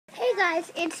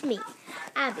guys, it's me,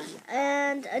 Abby,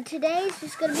 and today is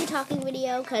just going to be a talking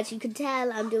video, because you can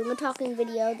tell I'm doing a talking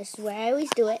video. This is where I always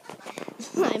do it.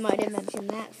 I might have mentioned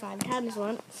that 5 times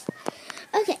once.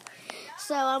 Okay,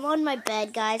 so I'm on my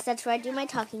bed, guys. That's where I do my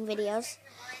talking videos.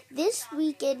 This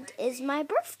weekend is my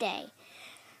birthday,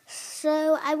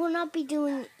 so I will not be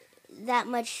doing that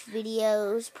much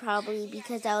videos, probably,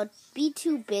 because I'll be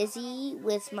too busy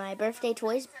with my birthday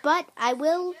toys, but I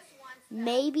will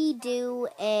maybe do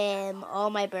all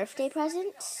my birthday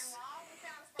presents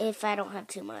if I don't have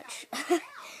too much.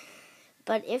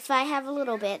 But if I have a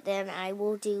little bit, then I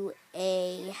will do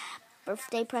a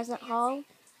birthday present haul,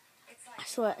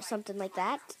 something like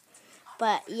that.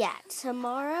 But yeah,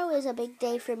 tomorrow is a big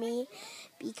day for me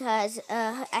because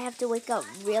I have to wake up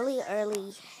really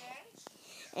early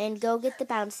and go get the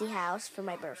bouncy house for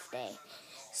my birthday.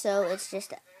 So it's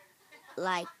just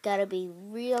gotta be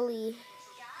really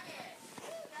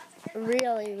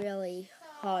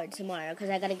hard tomorrow because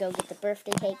I gotta go get the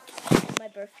birthday cake. My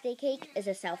birthday cake is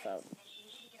a cell phone.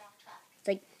 It's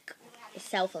like a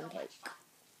cell phone cake.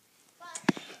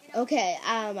 Okay,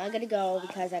 I gotta go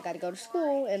because I gotta go to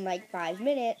school in 5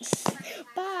 minutes.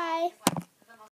 Bye.